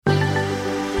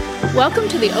Welcome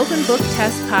to the Open Book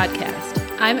Test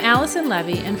Podcast. I'm Allison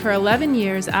Levy, and for 11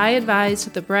 years I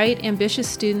advised the bright, ambitious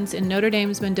students in Notre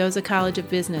Dame's Mendoza College of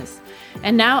Business.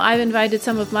 And now I've invited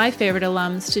some of my favorite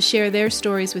alums to share their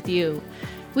stories with you.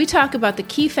 We talk about the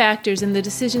key factors in the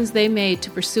decisions they made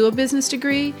to pursue a business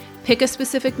degree, pick a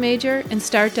specific major, and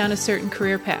start down a certain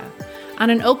career path. On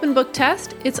an open book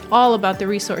test, it's all about the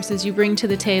resources you bring to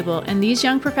the table, and these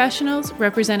young professionals,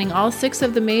 representing all 6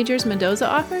 of the majors Mendoza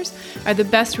offers, are the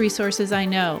best resources I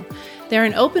know. They're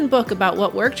an open book about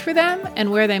what worked for them and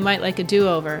where they might like a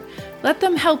do-over. Let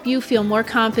them help you feel more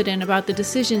confident about the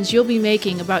decisions you'll be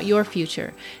making about your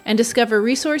future, and discover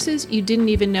resources you didn't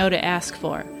even know to ask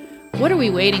for. What are we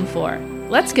waiting for?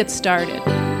 Let's get started.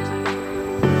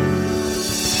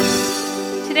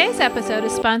 Today's episode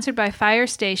is sponsored by Fire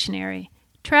Stationery.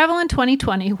 Travel in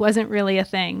 2020 wasn't really a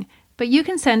thing, but you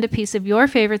can send a piece of your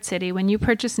favorite city when you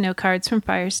purchase note cards from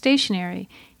Fire Stationery.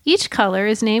 Each color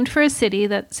is named for a city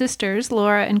that sisters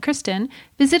Laura and Kristen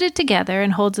visited together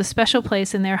and holds a special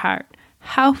place in their heart.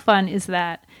 How fun is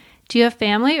that? Do you have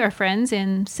family or friends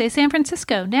in, say, San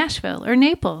Francisco, Nashville, or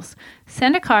Naples?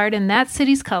 Send a card in that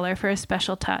city's color for a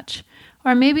special touch.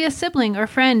 Or maybe a sibling or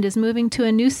friend is moving to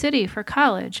a new city for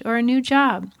college or a new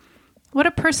job. What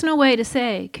a personal way to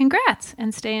say, congrats,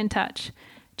 and stay in touch.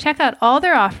 Check out all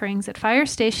their offerings at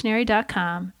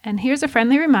firestationery.com, and here's a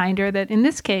friendly reminder that in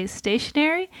this case,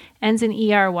 stationery ends in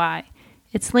ERY.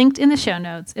 It's linked in the show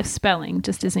notes if spelling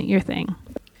just isn't your thing.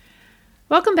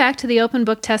 Welcome back to the Open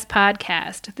Book Test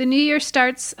Podcast. The new year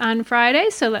starts on Friday,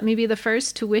 so let me be the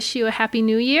first to wish you a happy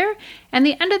new year. And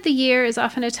the end of the year is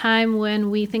often a time when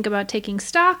we think about taking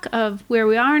stock of where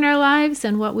we are in our lives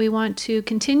and what we want to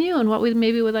continue and what we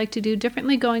maybe would like to do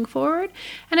differently going forward.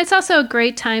 And it's also a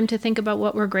great time to think about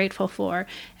what we're grateful for.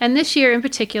 And this year in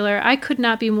particular, I could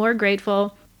not be more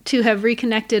grateful to have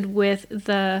reconnected with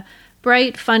the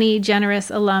bright, funny, generous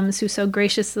alums who so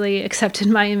graciously accepted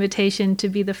my invitation to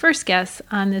be the first guests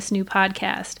on this new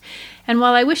podcast. And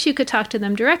while I wish you could talk to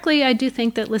them directly, I do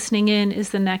think that listening in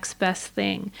is the next best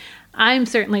thing. I'm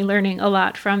certainly learning a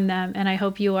lot from them, and I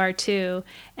hope you are too.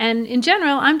 And in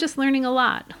general, I'm just learning a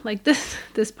lot. Like this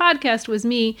podcast was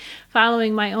me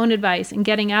following my own advice and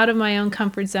getting out of my own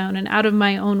comfort zone and out of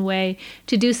my own way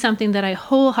to do something that I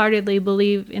wholeheartedly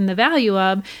believe in the value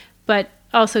of, but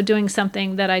also doing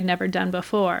something that I'd never done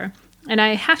before. And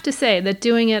I have to say that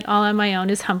doing it all on my own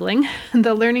is humbling.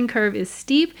 The learning curve is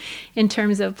steep in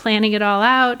terms of planning it all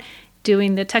out,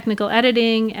 doing the technical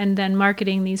editing, and then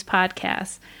marketing these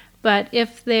podcasts. But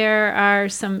if there are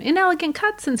some inelegant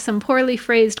cuts and some poorly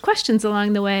phrased questions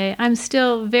along the way, I'm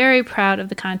still very proud of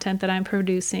the content that I'm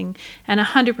producing and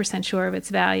 100% sure of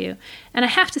its value. And I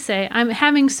have to say, I'm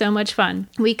having so much fun.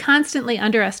 We constantly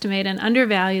underestimate and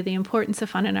undervalue the importance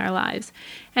of fun in our lives.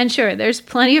 And sure, there's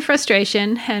plenty of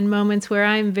frustration and moments where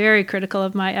I'm very critical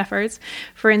of my efforts.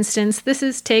 For instance, this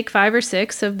is take 5 or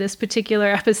 6 of this particular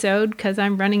episode because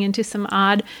I'm running into some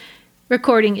odd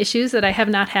recording issues that I have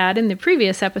not had in the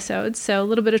previous episodes, so a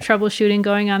little bit of troubleshooting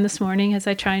going on this morning as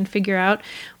I try and figure out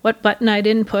what button I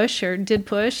didn't push or did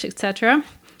push, etc.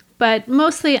 But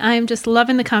mostly I'm just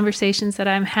loving the conversations that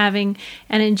I'm having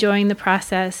and enjoying the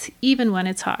process, even when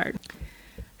it's hard.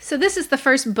 So this is the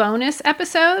first bonus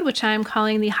episode, which I'm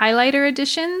calling the Highlighter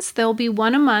Editions. There'll be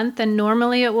one a month, and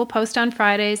normally it will post on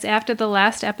Fridays after the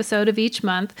last episode of each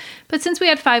month. But since we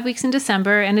had 5 weeks in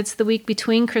December, and it's the week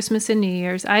between Christmas and New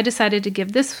Year's, I decided to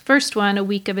give this first one a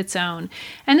week of its own.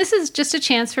 And this is just a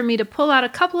chance for me to pull out a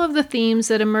couple of the themes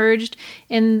that emerged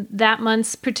in that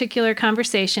month's particular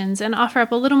conversations and offer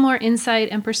up a little more insight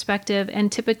and perspective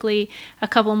and typically a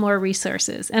couple more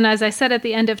resources. And as I said at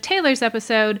the end of Taylor's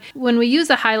episode, when we use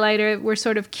a highlighter, we're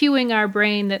sort of cueing our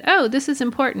brain that, oh, this is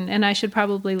important and I should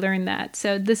probably learn that.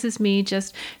 So this is me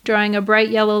just drawing a bright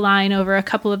yellow line over a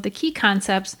couple of the key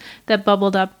concepts that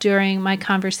bubbled up during my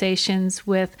conversations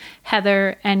with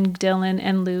Heather and Dylan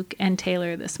and Luke and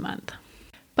Taylor this month.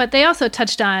 But they also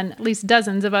touched on at least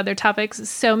dozens of other topics,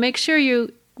 so make sure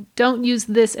you don't use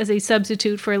this as a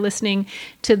substitute for listening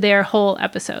to their whole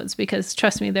episodes, because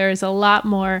trust me, there is a lot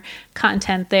more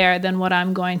content there than what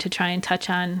I'm going to try and touch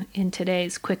on in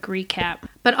today's quick recap.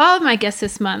 But all of my guests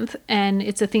this month, and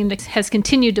it's a theme that has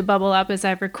continued to bubble up as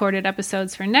I've recorded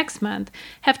episodes for next month,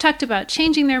 have talked about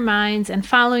changing their minds and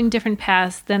following different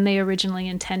paths than they originally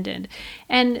intended.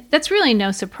 And that's really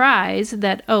no surprise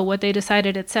that, what they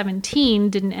decided at 17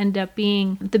 didn't end up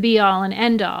being the be-all and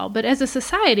end-all. But as a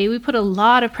society, we put a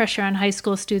lot of pressure on high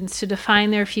school students to define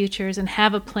their futures and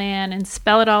have a plan and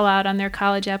spell it all out on their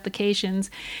college applications.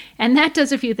 And that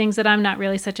does a few things that I'm not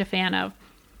really such a fan of.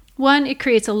 One, it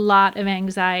creates a lot of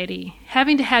anxiety.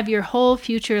 Having to have your whole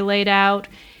future laid out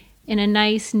in a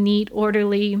nice, neat,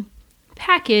 orderly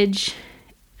package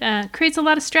creates a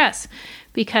lot of stress,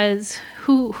 because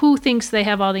who thinks they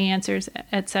have all the answers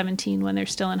at 17 when they're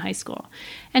still in high school?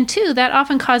 And two, that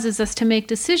often causes us to make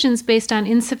decisions based on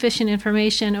insufficient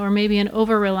information or maybe an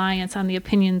over-reliance on the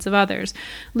opinions of others.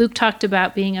 Luke talked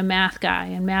about being a math guy,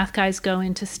 and math guys go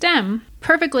into STEM.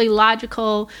 Perfectly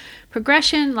logical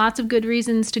progression, lots of good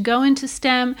reasons to go into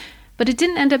STEM, but it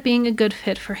didn't end up being a good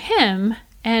fit for him.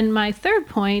 And my third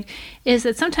point is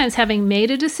that sometimes having made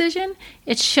a decision,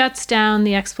 it shuts down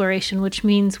the exploration, which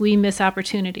means we miss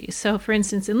opportunities. So for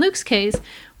instance, in Luke's case,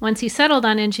 once he settled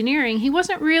on engineering, he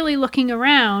wasn't really looking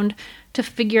around to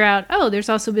figure out, oh, there's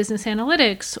also business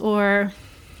analytics, or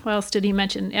what else did he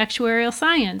mention? Actuarial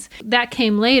science. That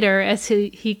came later as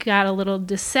he got a little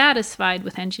dissatisfied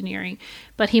with engineering,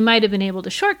 but he might have been able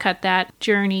to shortcut that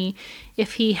journey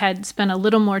if he had spent a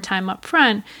little more time up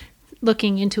front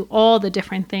looking into all the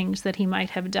different things that he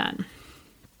might have done.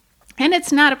 And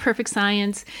it's not a perfect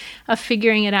science of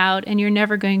figuring it out, and you're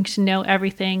never going to know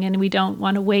everything, and we don't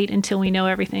want to wait until we know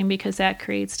everything because that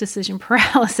creates decision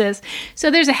paralysis. So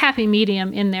there's a happy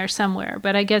medium in there somewhere,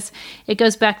 but I guess it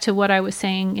goes back to what I was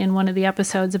saying in one of the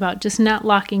episodes about just not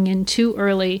locking in too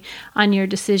early on your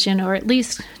decision, or at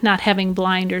least not having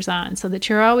blinders on, so that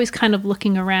you're always kind of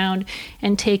looking around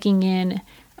and taking in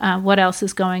what else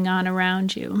is going on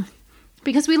around you.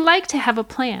 Because we like to have a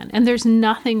plan, and there's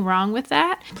nothing wrong with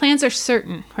that. Plans are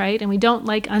certain, right? And we don't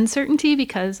like uncertainty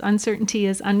because uncertainty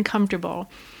is uncomfortable.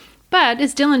 But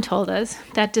as Dylan told us,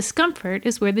 that discomfort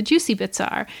is where the juicy bits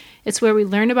are. It's where we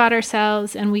learn about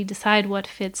ourselves and we decide what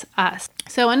fits us.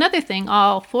 So another thing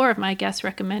all 4 of my guests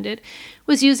recommended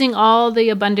was using all the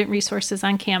abundant resources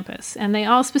on campus. And they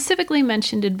all specifically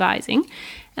mentioned advising.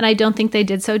 And I don't think they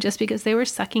did so just because they were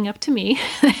sucking up to me.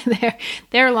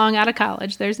 They're long out of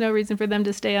college. There's no reason for them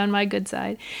to stay on my good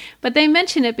side. But they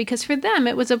mentioned it because for them,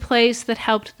 it was a place that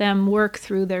helped them work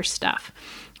through their stuff,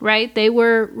 right? They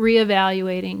were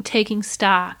reevaluating, taking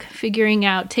stock, figuring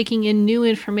out, taking in new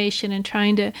information and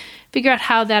trying to figure out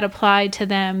how that applied to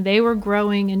them. They were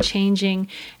growing and changing.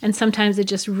 And sometimes it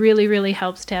just really, really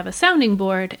helps to have a sounding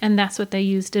board. And that's what they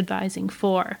used advising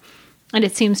for. And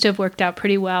it seems to have worked out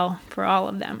pretty well for all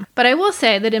of them. But I will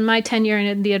say that in my tenure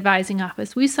in the advising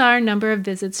office, we saw our number of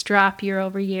visits drop year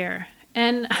over year.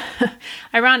 And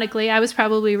ironically, I was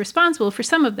probably responsible for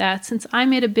some of that, since I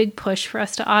made a big push for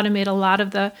us to automate a lot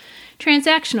of the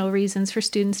transactional reasons for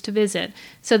students to visit,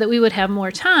 so that we would have more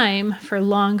time for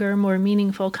longer, more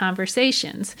meaningful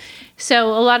conversations. So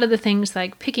a lot of the things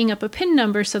like picking up a PIN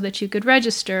number so that you could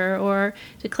register, or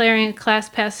declaring a class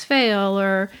pass fail,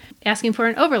 or asking for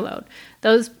an overload,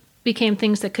 those became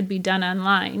things that could be done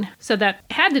online. So that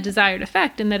had the desired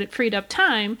effect in that it freed up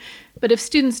time. But if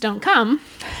students don't come,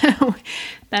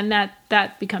 then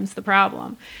that becomes the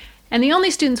problem. And the only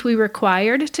students we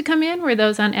required to come in were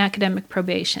those on academic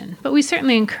probation. But we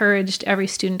certainly encouraged every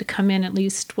student to come in at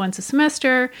least once a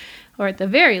semester, or at the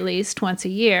very least once a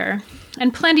year.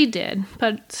 And plenty did,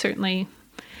 but certainly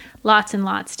lots and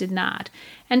lots did not.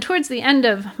 And towards the end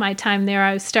of my time there,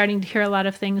 I was starting to hear a lot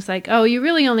of things like, oh, you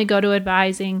really only go to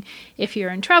advising if you're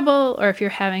in trouble or if you're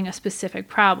having a specific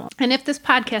problem. And if this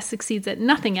podcast succeeds at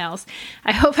nothing else,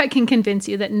 I hope I can convince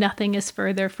you that nothing is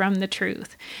further from the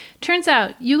truth. Turns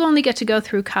out you only get to go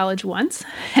through college once,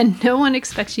 and no one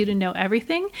expects you to know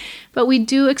everything, but we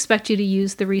do expect you to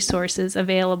use the resources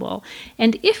available.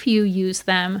 And if you use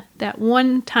them, that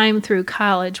one time through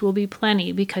college will be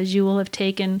plenty, because you will have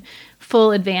taken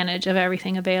full advantage of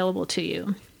everything available to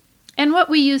you. And what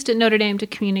we used at Notre Dame to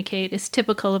communicate is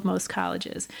typical of most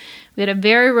colleges. We had a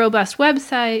very robust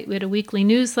website, we had a weekly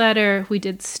newsletter, we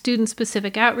did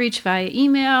student-specific outreach via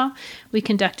email, we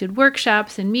conducted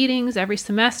workshops and meetings every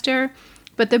semester.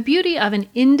 But the beauty of an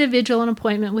individual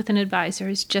appointment with an advisor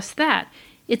is just that.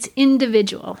 It's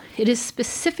individual. It is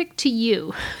specific to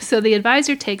you. So the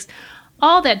advisor takes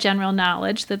all that general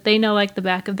knowledge that they know like the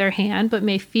back of their hand, but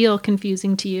may feel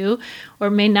confusing to you,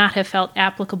 or may not have felt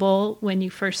applicable when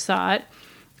you first saw it,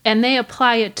 and they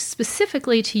apply it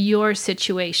specifically to your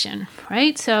situation,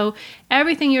 right? So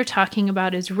everything you're talking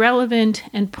about is relevant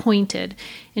and pointed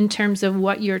in terms of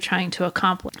what you're trying to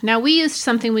accomplish. Now, we used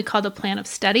something we called a plan of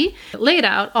study. It laid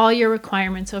out all your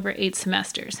requirements over 8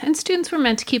 semesters, and students were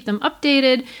meant to keep them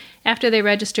updated after they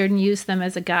registered and use them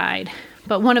as a guide.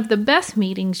 But one of the best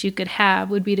meetings you could have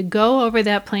would be to go over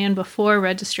that plan before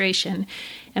registration.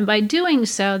 And by doing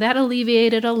so, that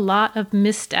alleviated a lot of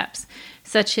missteps,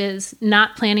 such as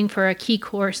not planning for a key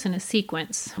course in a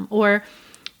sequence, or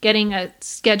getting a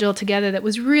schedule together that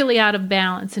was really out of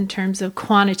balance in terms of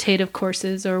quantitative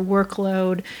courses or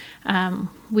workload.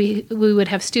 We would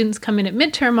have students come in at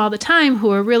midterm all the time who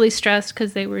were really stressed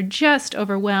because they were just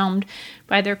overwhelmed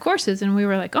by their courses. And we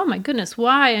were like, oh my goodness,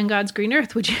 why in God's green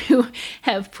earth would you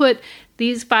have put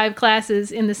these 5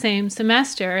 classes in the same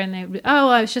semester? And they would,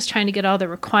 I was just trying to get all the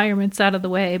requirements out of the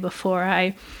way before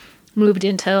I moved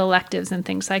into electives and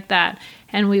things like that.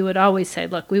 And we would always say,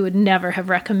 look, we would never have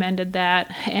recommended that.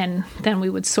 And then we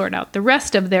would sort out the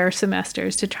rest of their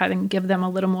semesters to try to give them a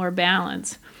little more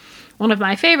balance. One of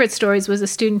my favorite stories was a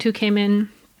student who came in,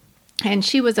 and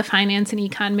she was a finance and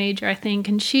econ major, I think,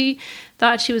 and she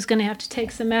thought she was going to have to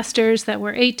take semesters that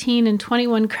were 18 and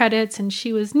 21 credits, and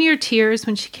she was near tears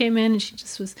when she came in, and she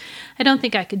just was, I don't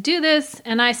think I could do this.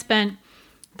 And I spent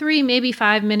 3, maybe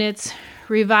 5 minutes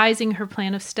revising her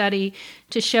plan of study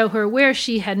to show her where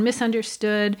she had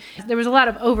misunderstood. There was a lot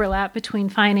of overlap between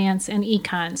finance and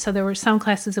econ, so there were some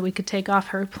classes that we could take off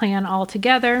her plan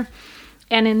altogether.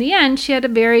 And in the end, she had a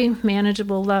very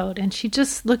manageable load. And she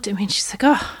just looked at me and she's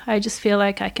like, I just feel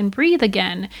like I can breathe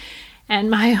again. And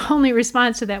my only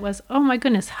response to that was, oh my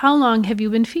goodness, how long have you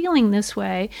been feeling this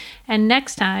way? And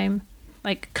next time,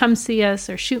 come see us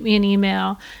or shoot me an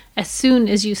email as soon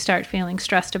as you start feeling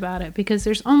stressed about it, because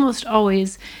there's almost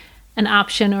always an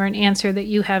option or an answer that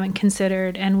you haven't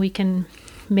considered, and we can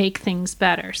make things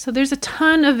better. So there's a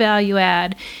ton of value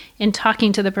add in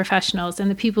talking to the professionals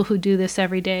and the people who do this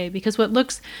every day, because what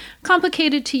looks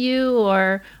complicated to you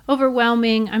or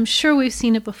overwhelming, I'm sure we've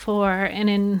seen it before. And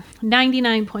in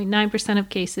 99.9% of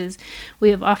cases,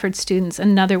 we have offered students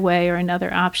another way or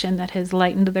another option that has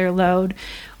lightened their load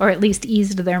or at least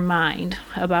eased their mind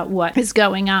about what is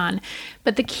going on.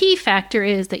 But the key factor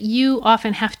is that you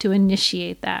often have to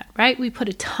initiate that, right? We put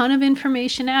a ton of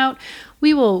information out.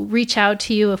 We will reach out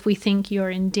to you if we think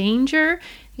you're in danger.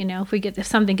 If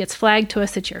something gets flagged to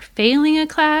us that you're failing a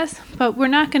class, but we're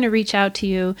not going to reach out to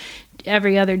you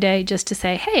every other day just to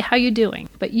say, hey, how you doing?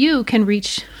 But you can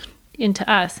reach into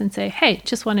us and say, hey,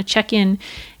 just want to check in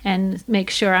and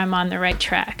make sure I'm on the right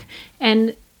track.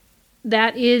 And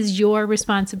that is your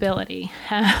responsibility.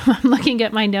 I'm looking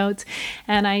at my notes,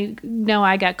 and I know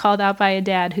I got called out by a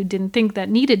dad who didn't think that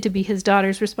needed to be his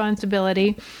daughter's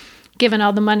responsibility, given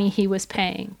all the money he was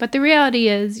paying. But the reality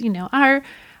is,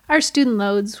 our student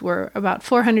loads were about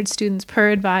 400 students per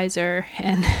advisor,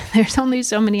 and there's only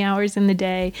so many hours in the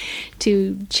day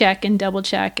to check and double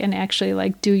check and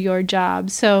actually do your job.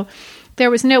 So there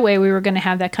was no way we were going to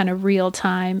have that kind of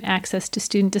real-time access to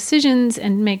student decisions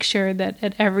and make sure that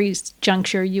at every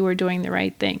juncture you were doing the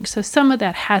right thing. So some of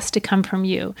that has to come from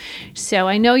you. So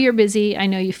I know you're busy. I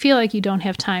know you feel like you don't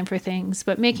have time for things,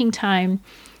 but making time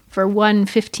for one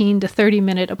 15 to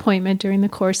 30-minute appointment during the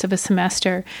course of a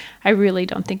semester, I really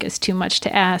don't think is too much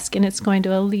to ask, and it's going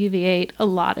to alleviate a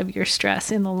lot of your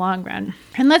stress in the long run.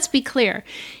 And let's be clear,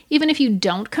 even if you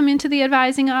don't come into the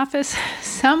advising office,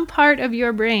 some part of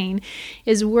your brain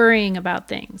is worrying about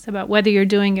things, about whether you're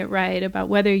doing it right, about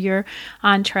whether you're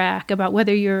on track, about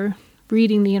whether you're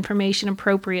reading the information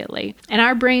appropriately. And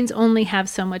our brains only have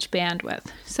so much bandwidth.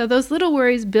 So those little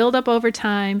worries build up over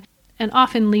time and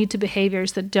often lead to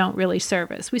behaviors that don't really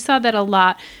serve us. We saw that a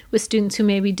lot with students who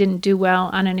maybe didn't do well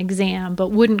on an exam,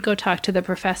 but wouldn't go talk to the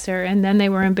professor, and then they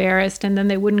were embarrassed, and then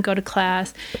they wouldn't go to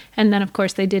class, and then of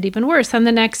course they did even worse on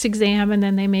the next exam, and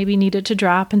then they maybe needed to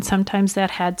drop, and sometimes that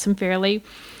had some fairly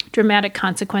dramatic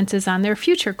consequences on their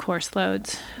future course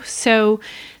loads. So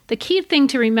the key thing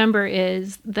to remember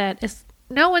is that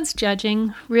no one's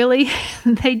judging, really.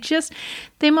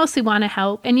 They mostly want to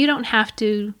help, and you don't have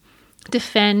to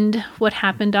defend what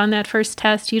happened on that first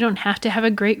test. You don't have to have a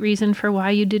great reason for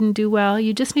why you didn't do well.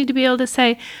 You just need to be able to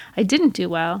say, I didn't do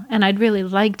well, and I'd really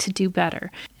like to do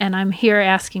better, and I'm here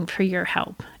asking for your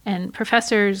help. And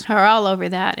professors are all over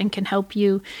that and can help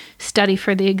you study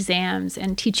for the exams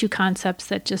and teach you concepts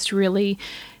that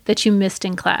you missed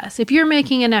in class. If you're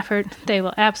making an effort, they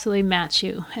will absolutely match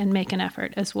you and make an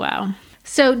effort as well.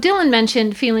 So Dylan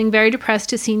mentioned feeling very depressed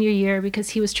his senior year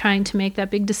because he was trying to make that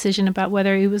big decision about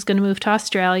whether he was going to move to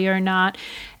Australia or not.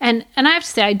 And I have to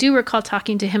say, I do recall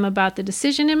talking to him about the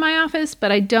decision in my office,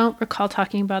 but I don't recall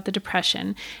talking about the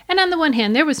depression. And on the one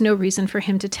hand, there was no reason for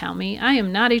him to tell me. I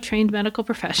am not a trained medical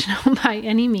professional by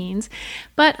any means.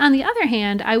 But on the other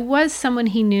hand, I was someone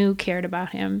he knew cared about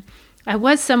him. I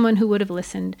was someone who would have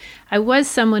listened. I was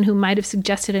someone who might have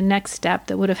suggested a next step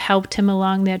that would have helped him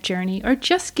along that journey or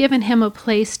just given him a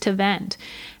place to vent.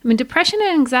 I mean, depression and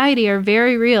anxiety are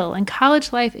very real, and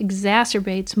college life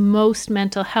exacerbates most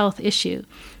mental health issues.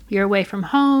 You're away from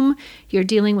home, you're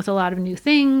dealing with a lot of new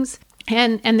things,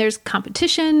 And there's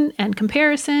competition and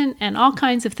comparison and all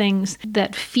kinds of things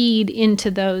that feed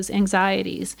into those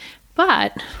anxieties.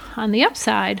 But on the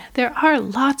upside, there are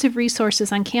lots of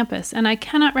resources on campus, and I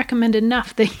cannot recommend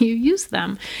enough that you use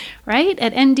them, right?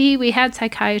 At ND, we had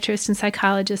psychiatrists and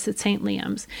psychologists at St.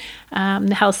 Liam's,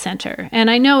 the health center.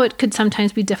 And I know it could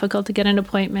sometimes be difficult to get an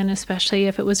appointment, especially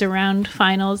if it was around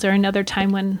finals or another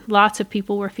time when lots of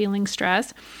people were feeling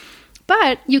stress.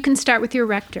 But you can start with your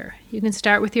rector. You can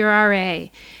start with your RA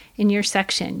in your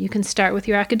section. You can start with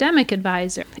your academic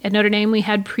advisor. At Notre Dame, we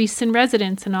had priests and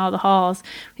residents in all the halls.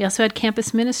 We also had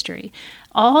campus ministry.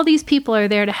 All these people are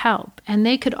there to help, and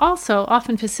they could also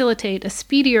often facilitate a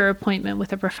speedier appointment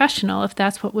with a professional if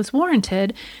that's what was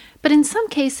warranted. But in some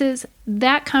cases,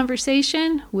 that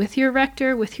conversation with your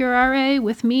rector, with your RA,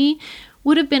 with me,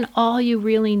 would have been all you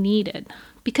really needed.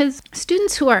 Because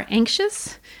students who are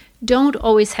anxious don't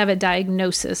always have a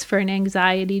diagnosis for an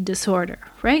anxiety disorder,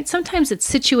 right? Sometimes it's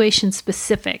situation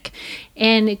specific,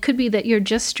 and it could be that you're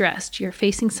just stressed. You're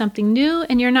facing something new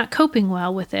and you're not coping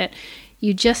well with it.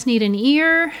 You just need an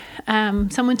ear,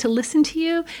 someone to listen to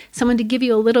you, someone to give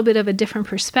you a little bit of a different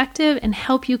perspective and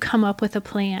help you come up with a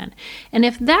plan. And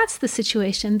if that's the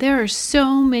situation, there are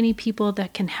so many people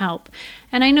that can help.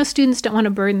 And I know students don't want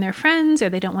to burden their friends, or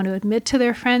they don't want to admit to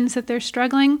their friends that they're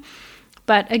struggling.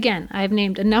 But again, I've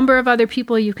named a number of other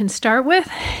people you can start with,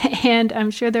 and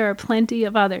I'm sure there are plenty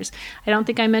of others. I don't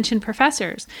think I mentioned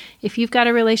professors. If you've got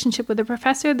a relationship with a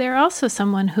professor, they're also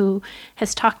someone who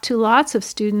has talked to lots of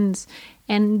students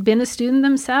and been a student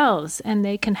themselves, and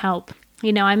they can help.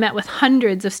 You know, I met with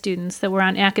hundreds of students that were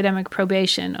on academic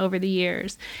probation over the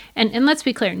years. And let's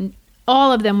be clear,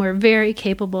 all of them were very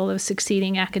capable of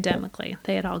succeeding academically.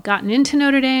 They had all gotten into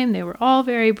Notre Dame, they were all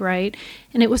very bright,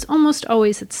 and it was almost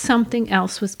always that something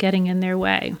else was getting in their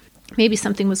way. Maybe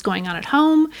something was going on at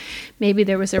home, maybe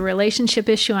there was a relationship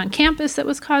issue on campus that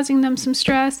was causing them some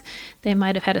stress, they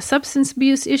might have had a substance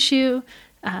abuse issue,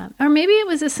 or maybe it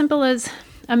was as simple as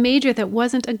a major that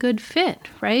wasn't a good fit,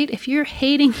 right? If you're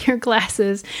hating your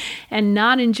classes and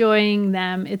not enjoying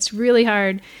them, it's really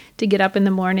hard to get up in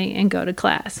the morning and go to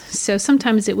class. So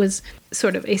sometimes it was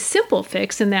sort of a simple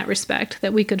fix in that respect,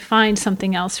 that we could find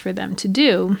something else for them to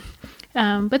do.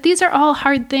 But these are all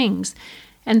hard things,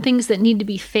 and things that need to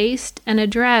be faced and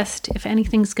addressed if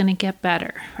anything's going to get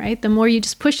better, right? The more you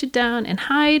just push it down and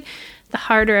hide, the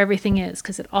harder everything is,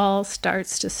 because it all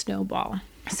starts to snowball.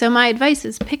 So my advice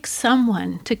is pick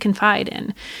someone to confide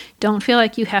in. Don't feel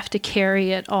like you have to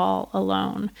carry it all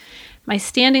alone. My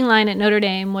standing line at Notre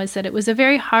Dame was that it was a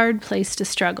very hard place to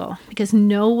struggle because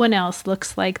no one else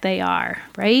looks like they are,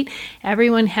 right?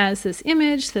 Everyone has this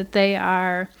image that they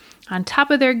are on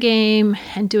top of their game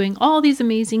and doing all these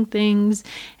amazing things,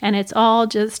 and it's all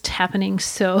just happening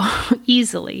so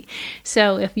easily.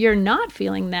 So if you're not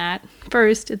feeling that,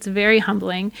 first, it's very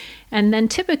humbling, and then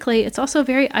typically it's also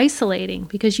very isolating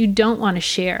because you don't want to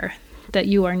share that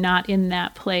you are not in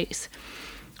that place.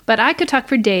 But I could talk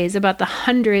for days about the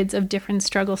hundreds of different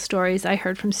struggle stories I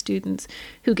heard from students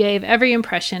who gave every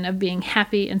impression of being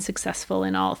happy and successful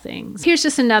in all things. Here's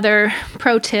just another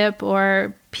pro tip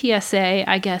or PSA,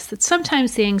 I guess, that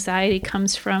sometimes the anxiety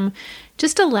comes from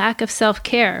just a lack of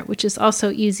self-care, which is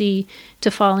also easy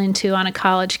to fall into on a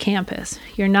college campus.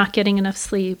 You're not getting enough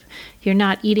sleep, you're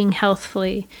not eating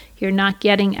healthfully, you're not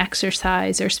getting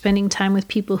exercise or spending time with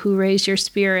people who raise your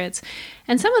spirits.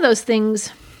 And some of those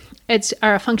things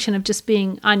are a function of just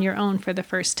being on your own for the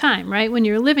first time, right? When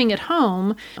you're living at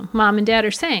home, mom and dad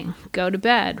are saying, go to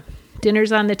bed,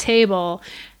 dinner's on the table.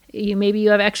 Maybe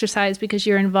you have exercise because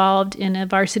you're involved in a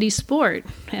varsity sport,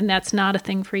 and that's not a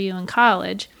thing for you in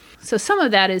college. So some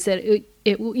of that is that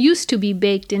it used to be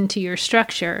baked into your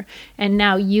structure, and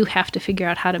now you have to figure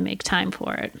out how to make time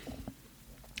for it.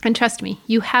 And trust me,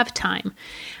 you have time.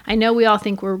 I know we all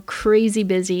think we're crazy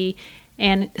busy,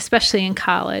 and especially in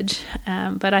college,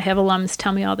 but I have alums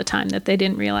tell me all the time that they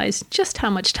didn't realize just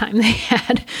how much time they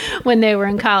had when they were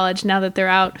in college, now that they're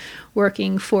out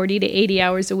working 40 to 80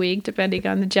 hours a week, depending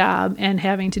on the job, and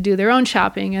having to do their own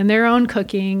shopping and their own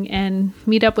cooking and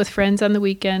meet up with friends on the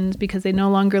weekends because they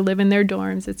no longer live in their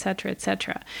dorms, et cetera, et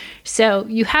cetera. So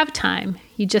you have time,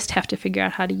 you just have to figure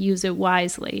out how to use it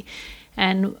wisely.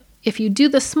 And if you do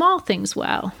the small things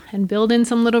well and build in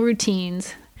some little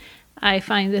routines, I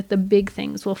find that the big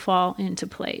things will fall into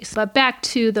place. But back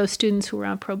to those students who were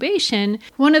on probation,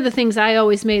 one of the things I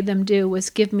always made them do was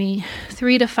give me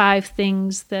 3 to 5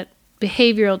 things that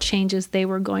behavioral changes they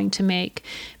were going to make.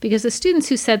 Because the students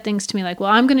who said things to me like,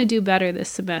 well, I'm going to do better this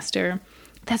semester,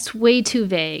 that's way too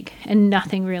vague and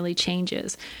nothing really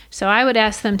changes. So I would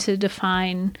ask them to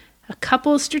define a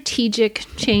couple strategic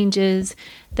changes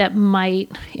that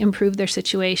might improve their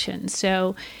situation.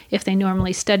 So if they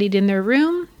normally studied in their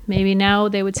room, maybe now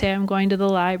they would say, I'm going to the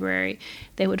library.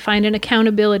 They would find an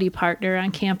accountability partner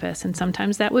on campus, and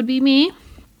sometimes that would be me.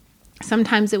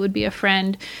 Sometimes it would be a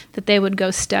friend that they would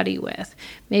go study with.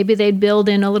 Maybe they'd build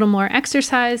in a little more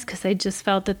exercise because they just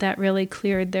felt that that really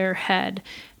cleared their head.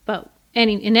 But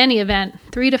in any event,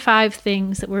 3 to 5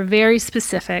 things that were very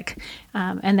specific,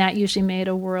 and that usually made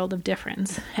a world of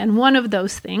difference. And one of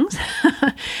those things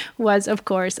was, of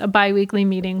course, a biweekly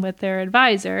meeting with their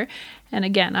advisor. And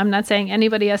again, I'm not saying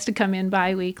anybody has to come in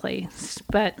biweekly,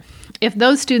 but if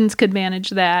those students could manage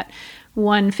that,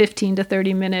 one 15 to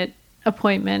 30 minute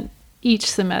appointment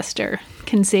each semester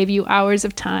can save you hours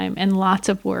of time and lots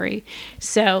of worry.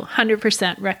 So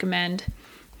 100% recommend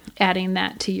adding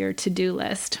that to your to-do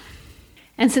list.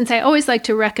 And since I always like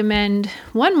to recommend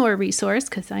one more resource,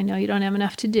 because I know you don't have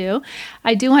enough to do,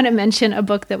 I do want to mention a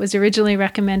book that was originally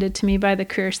recommended to me by the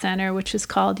Career Center, which is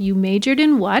called You Majored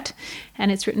in What?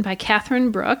 And it's written by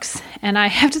Catherine Brooks. And I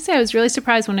have to say, I was really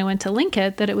surprised when I went to link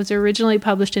it that it was originally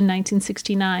published in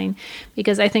 1969,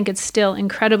 because I think it's still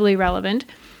incredibly relevant.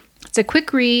 It's a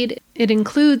quick read. It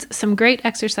includes some great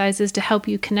exercises to help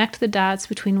you connect the dots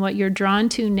between what you're drawn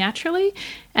to naturally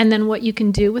and then what you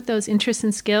can do with those interests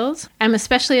and skills. I'm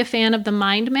especially a fan of the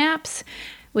mind maps,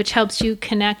 which helps you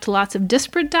connect lots of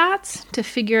disparate dots to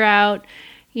figure out,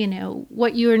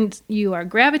 what you are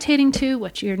gravitating to,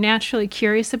 what you're naturally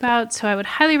curious about. So I would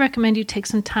highly recommend you take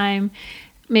some time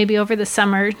maybe over the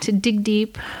summer to dig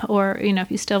deep, or,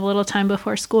 if you still have a little time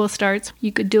before school starts,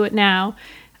 you could do it now.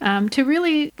 To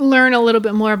really learn a little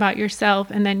bit more about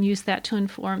yourself and then use that to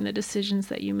inform the decisions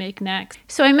that you make next.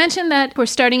 So I mentioned that we're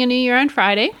starting a new year on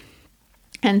Friday.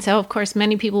 And so, of course,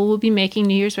 many people will be making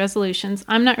New Year's resolutions.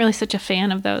 I'm not really such a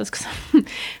fan of those because I'm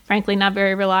frankly not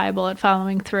very reliable at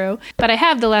following through. But I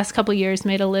have the last couple years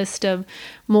made a list of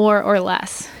more or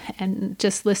less, and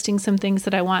just listing some things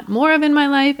that I want more of in my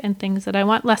life and things that I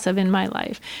want less of in my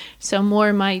life. So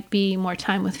more might be more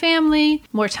time with family,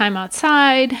 more time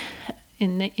outside,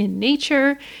 in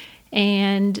nature,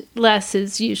 and less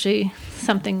is usually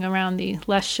something around the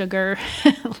less sugar,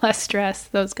 less stress,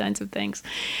 those kinds of things.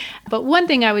 But one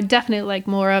thing I would definitely like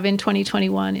more of in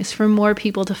 2021 is for more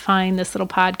people to find this little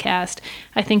podcast.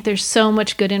 I think there's so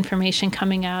much good information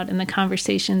coming out, and the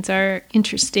conversations are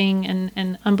interesting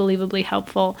and unbelievably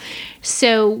helpful.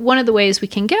 So one of the ways we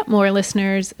can get more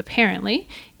listeners, apparently,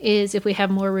 is if we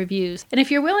have more reviews. And if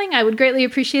you're willing, I would greatly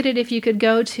appreciate it if you could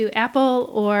go to Apple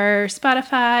or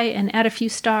Spotify and add a few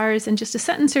stars and just a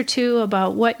sentence or two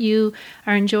about what you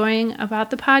are enjoying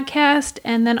about the podcast,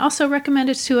 and then also recommend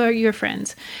it to your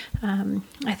friends.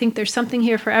 I think there's something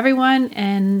here for everyone,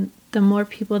 and the more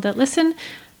people that listen,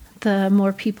 the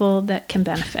more people that can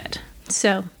benefit.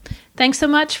 So thanks so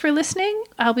much for listening.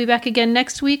 I'll be back again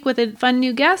next week with a fun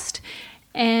new guest.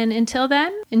 And until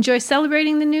then, enjoy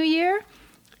celebrating the new year.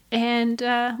 And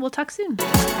we'll talk soon.